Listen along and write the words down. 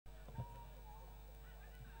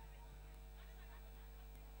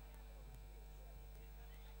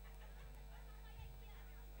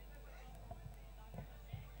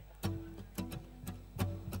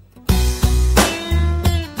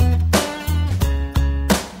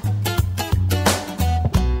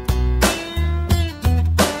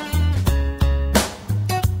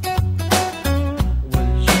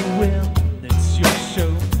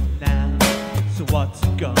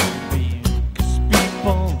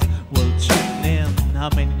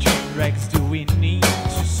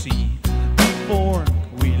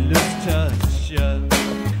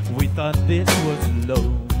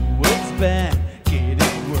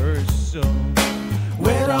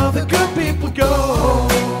go.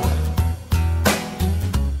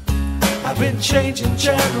 I've been changing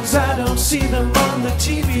channels, I don't see them on the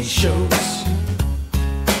TV shows.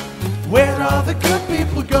 Where all the good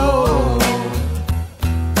people go?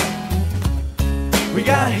 We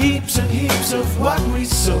got heaps and heaps of what we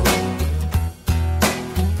sow.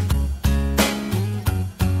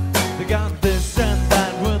 They got this and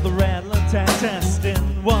that with a rattler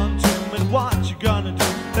testing 1, 2, and what you gonna do?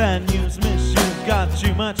 Bad news, misuse, got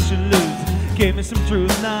too much to lose. Give me some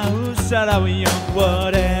truth now, who said I was young?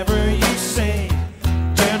 Whatever you say,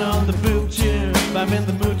 turn on the boob tube. I'm in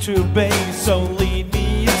the mood to obey, so lead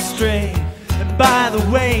me astray. And by the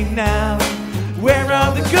way now, where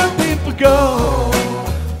all the good people go?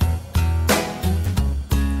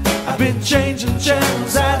 I've been changing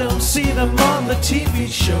channels, I don't see them on the TV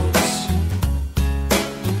shows.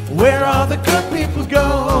 Where all the good people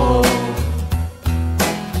go?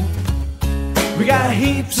 We got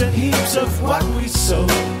heaps and heaps of what we sow.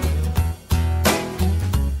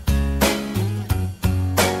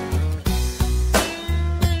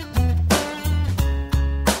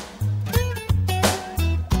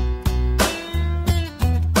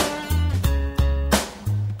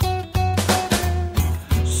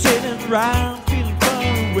 Around, feeling far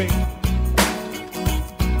away,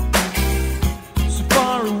 so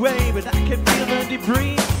far away, but I can feel the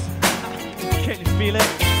debris. Can you feel it?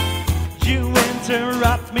 You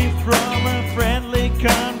interrupt me from a friendly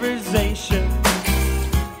conversation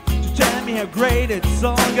to tell me how great it's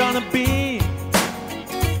all gonna be.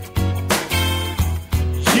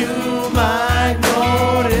 You might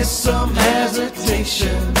notice some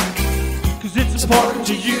hesitation, 'cause it's important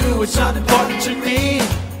to you, it's not important to me.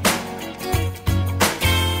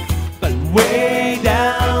 Way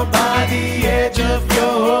down by the edge of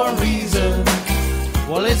your reason,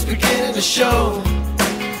 well, it's beginning to show.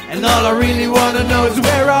 And all I really want to know is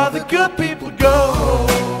where all the good people go.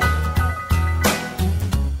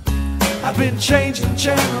 I've been changing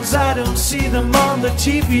channels, I don't see them on the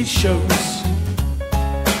TV shows.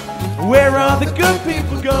 Where all the good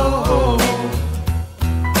people go?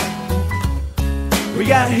 We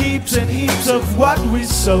got heaps and heaps of what we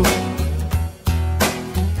sow.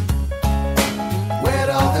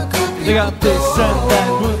 They got this and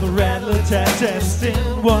that with a rattler testing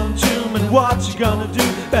 1, 2, and what you gonna do?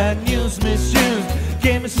 Bad news, misuse,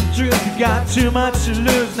 give me some truth. You got too much to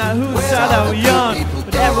lose. Now who said I was young?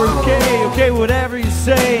 Whatever, okay, whatever you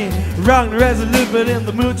say. Wrong and resolute, but in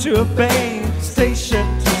the mood to obey. Station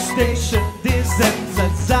to station, this ends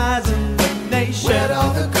at size in the nation. Where all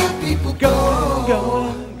the good people go?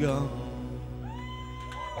 Go.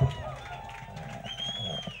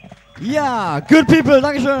 Ja, good people,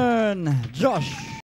 Dankeschön, Josh.